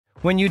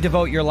When you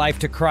devote your life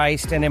to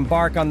Christ and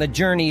embark on the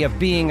journey of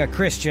being a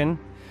Christian,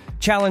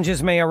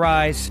 challenges may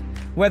arise,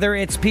 whether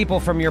it's people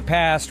from your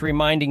past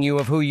reminding you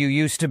of who you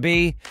used to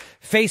be,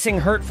 facing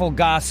hurtful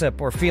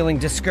gossip, or feeling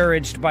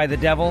discouraged by the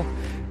devil,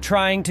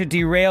 trying to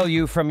derail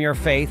you from your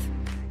faith.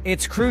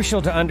 It's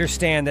crucial to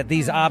understand that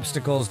these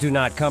obstacles do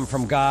not come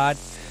from God.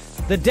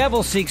 The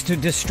devil seeks to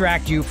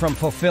distract you from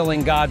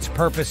fulfilling God's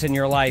purpose in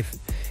your life.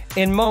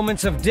 In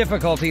moments of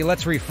difficulty,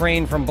 let's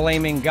refrain from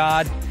blaming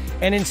God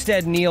and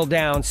instead kneel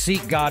down,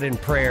 seek God in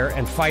prayer,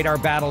 and fight our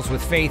battles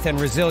with faith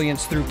and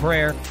resilience through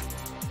prayer.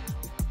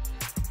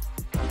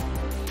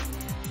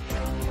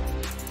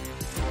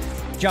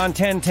 John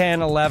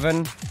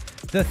 10:11,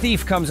 "The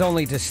thief comes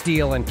only to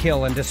steal and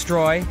kill and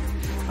destroy.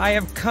 I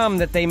have come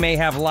that they may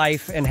have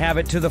life and have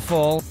it to the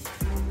full."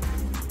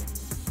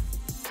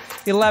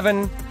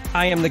 11,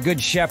 "I am the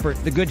good shepherd.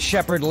 The good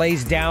shepherd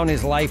lays down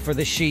his life for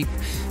the sheep."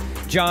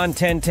 John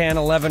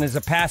 10:11 is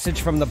a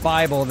passage from the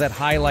Bible that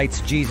highlights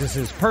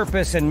Jesus'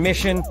 purpose and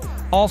mission.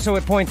 Also,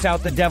 it points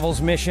out the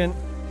devil's mission.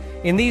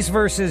 In these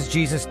verses,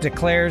 Jesus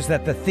declares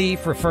that the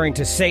thief, referring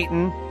to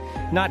Satan,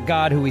 not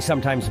God who we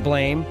sometimes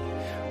blame,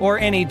 or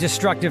any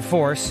destructive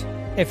force,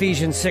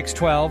 Ephesians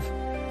 6:12,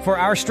 "For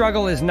our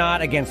struggle is not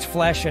against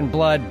flesh and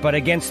blood, but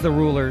against the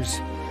rulers,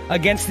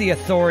 against the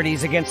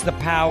authorities, against the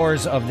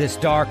powers of this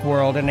dark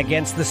world, and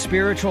against the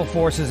spiritual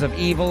forces of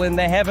evil in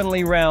the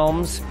heavenly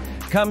realms,"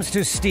 comes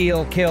to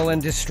steal, kill,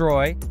 and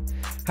destroy.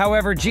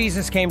 However,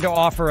 Jesus came to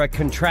offer a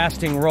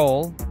contrasting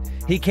role.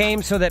 He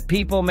came so that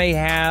people may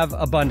have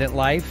abundant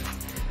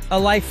life, a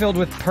life filled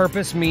with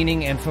purpose,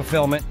 meaning, and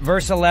fulfillment.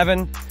 Verse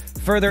 11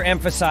 further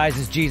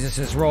emphasizes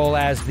Jesus' role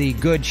as the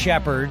Good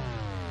Shepherd.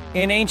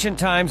 In ancient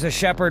times, a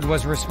shepherd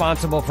was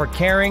responsible for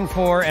caring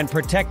for and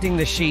protecting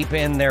the sheep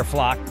in their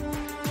flock.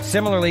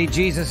 Similarly,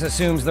 Jesus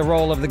assumes the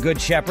role of the Good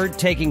Shepherd,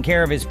 taking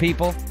care of his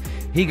people.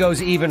 He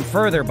goes even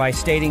further by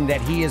stating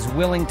that he is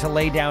willing to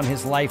lay down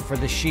his life for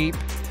the sheep.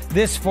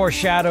 This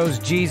foreshadows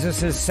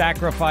Jesus'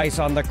 sacrifice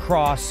on the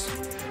cross,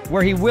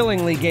 where he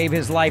willingly gave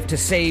his life to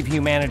save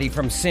humanity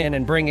from sin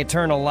and bring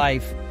eternal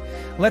life.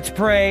 Let's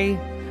pray.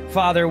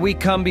 Father, we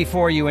come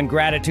before you in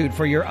gratitude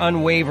for your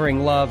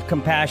unwavering love,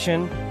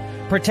 compassion,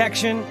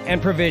 protection,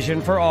 and provision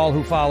for all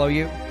who follow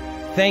you.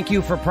 Thank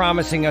you for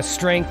promising us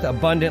strength,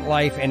 abundant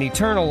life, and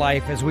eternal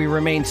life as we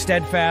remain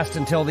steadfast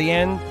until the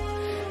end.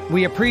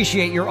 We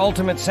appreciate your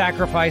ultimate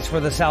sacrifice for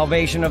the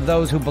salvation of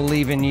those who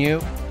believe in you.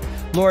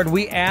 Lord,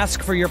 we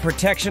ask for your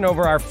protection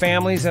over our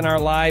families and our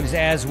lives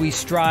as we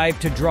strive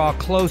to draw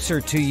closer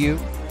to you.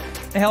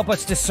 Help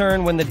us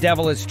discern when the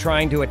devil is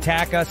trying to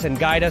attack us and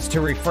guide us to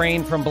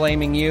refrain from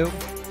blaming you.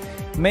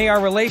 May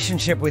our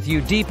relationship with you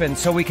deepen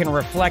so we can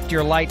reflect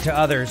your light to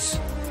others.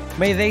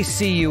 May they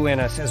see you in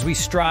us as we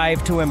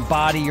strive to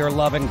embody your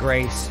love and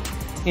grace.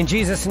 In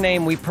Jesus'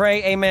 name we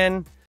pray, amen.